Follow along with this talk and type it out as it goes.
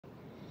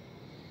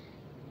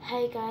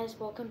Hey guys,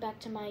 welcome back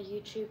to my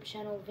YouTube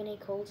channel, Vinny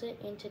Calls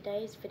It. In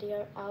today's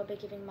video, I'll be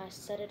giving my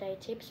Saturday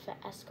tips for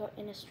Ascot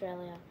in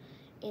Australia.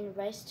 In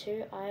race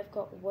 2, I've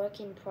got Work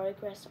in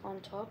Progress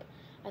on top.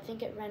 I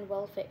think it ran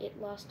well for it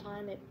last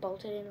time, it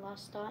bolted in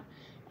last start,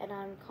 and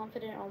I'm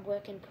confident on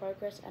Work in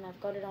Progress and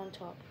I've got it on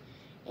top.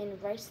 In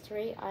race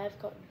 3, I've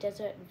got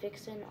Desert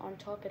Vixen on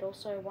top, it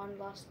also won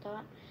last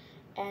start,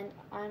 and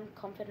I'm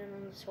confident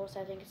on this horse.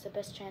 I think it's the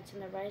best chance in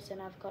the race,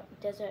 and I've got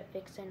Desert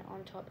Vixen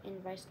on top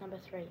in race number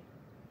 3.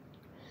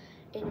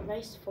 In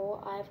race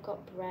 4, I've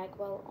got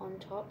Bragwell on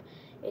top.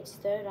 It's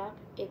third up.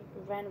 It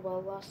ran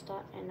well last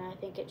start, and I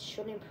think it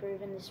should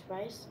improve in this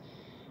race.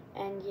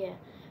 And yeah,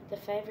 the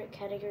favourite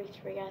category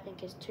 3 I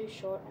think is too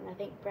short, and I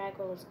think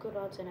Bragwell is good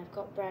odds, and I've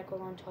got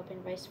Bragwell on top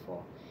in race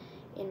 4.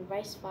 In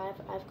race 5,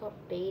 I've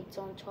got Beads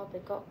on top.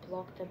 It got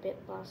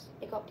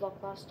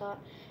blocked last start,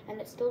 and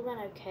it still ran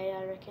okay,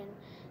 I reckon.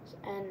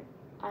 And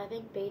I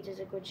think Beads is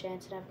a good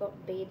chance, and I've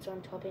got Beads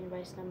on top in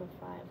race number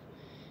 5.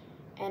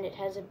 And it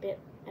has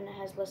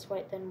less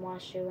weight than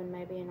Washu and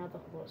maybe another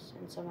horse,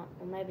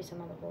 or maybe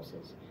some other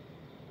horses.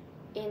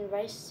 In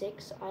race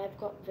 6, I have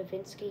got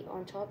Vavinsky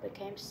on top. It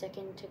came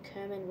second to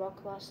Kerman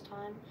Rock last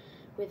time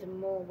with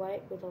more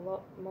weight, with a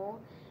lot more,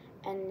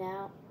 and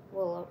now,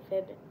 well,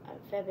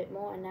 a fair bit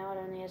more, and now it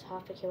only has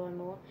half a kilo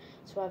more.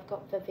 So I've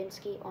got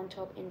Vavinsky on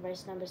top in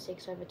race number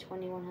 6 over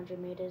 2100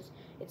 metres.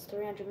 It's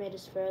 300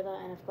 metres further,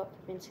 and I've got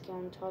Vavinsky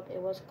on top. It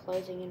was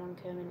closing in on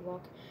Kerman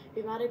Rock,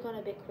 who might have gone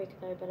a bit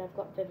quick though, but I've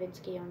got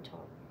Vavinsky on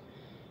top.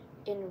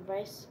 In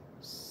race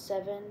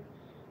 7,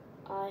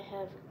 I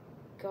have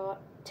got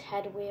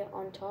Tadweer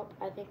on top.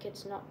 I think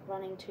it's not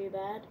running too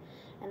bad,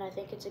 and I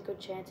think it's a good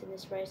chance in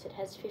this race. It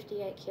has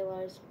 58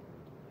 kilos,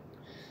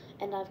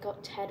 and I've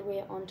got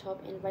Tadweer on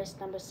top in race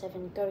number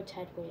 7. Go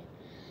Tadweer.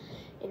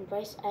 In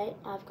race 8,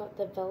 I've got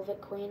the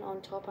Velvet Queen on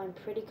top. I'm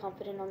pretty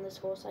confident on this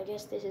horse. I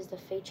guess this is the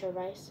feature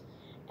race,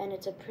 and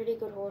it's a pretty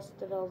good horse,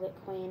 the Velvet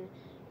Queen,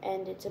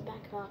 and it's a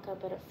back marker,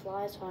 but it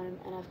flies home,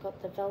 and I've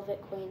got the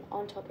Velvet Queen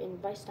on top in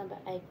race number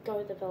 8.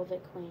 Go the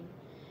Velvet Queen.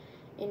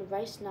 In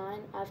race 9,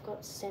 I've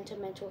got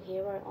Sentimental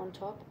Hero on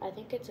top. I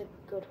think it's a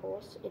good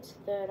horse. It's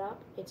third up,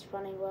 it's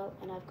running well,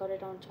 and I've got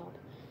it on top.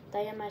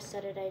 They are my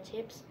Saturday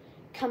tips.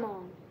 Come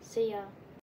on, see ya.